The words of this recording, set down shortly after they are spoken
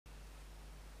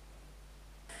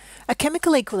A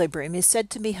chemical equilibrium is said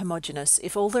to be homogeneous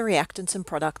if all the reactants and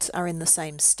products are in the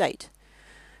same state.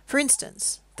 For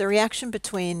instance, the reaction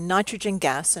between nitrogen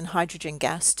gas and hydrogen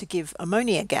gas to give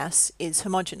ammonia gas is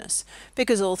homogeneous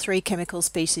because all three chemical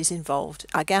species involved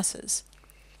are gases.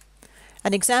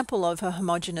 An example of a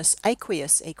homogeneous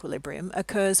aqueous equilibrium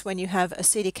occurs when you have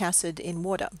acetic acid in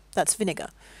water, that's vinegar.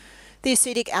 The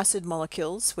acetic acid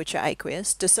molecules, which are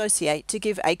aqueous, dissociate to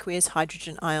give aqueous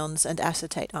hydrogen ions and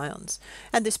acetate ions,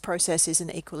 and this process is an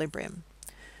equilibrium.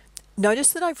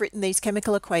 Notice that I've written these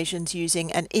chemical equations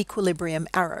using an equilibrium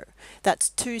arrow. That's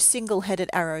two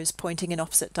single-headed arrows pointing in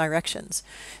opposite directions.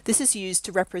 This is used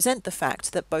to represent the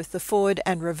fact that both the forward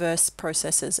and reverse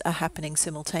processes are happening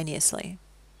simultaneously.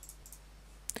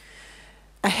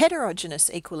 A heterogeneous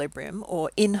equilibrium,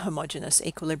 or inhomogeneous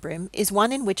equilibrium, is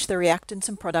one in which the reactants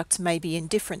and products may be in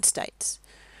different states.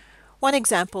 One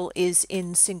example is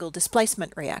in single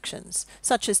displacement reactions,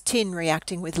 such as tin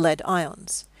reacting with lead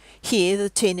ions. Here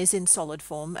the tin is in solid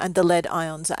form and the lead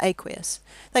ions are aqueous.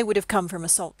 They would have come from a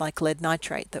salt like lead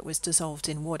nitrate that was dissolved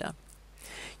in water.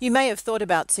 You may have thought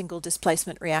about single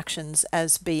displacement reactions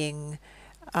as being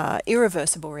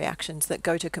irreversible reactions that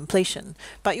go to completion,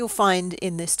 but you'll find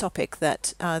in this topic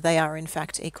that they are in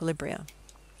fact equilibria.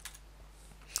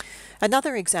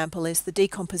 Another example is the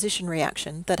decomposition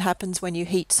reaction that happens when you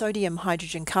heat sodium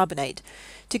hydrogen carbonate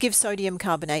to give sodium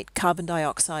carbonate, carbon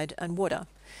dioxide and water.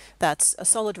 That's a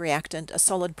solid reactant, a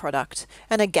solid product,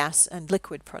 and a gas and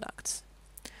liquid products.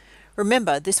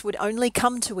 Remember, this would only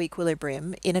come to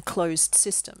equilibrium in a closed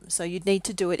system, so you'd need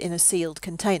to do it in a sealed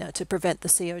container to prevent the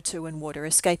CO2 and water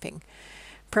escaping,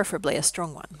 preferably a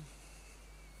strong one.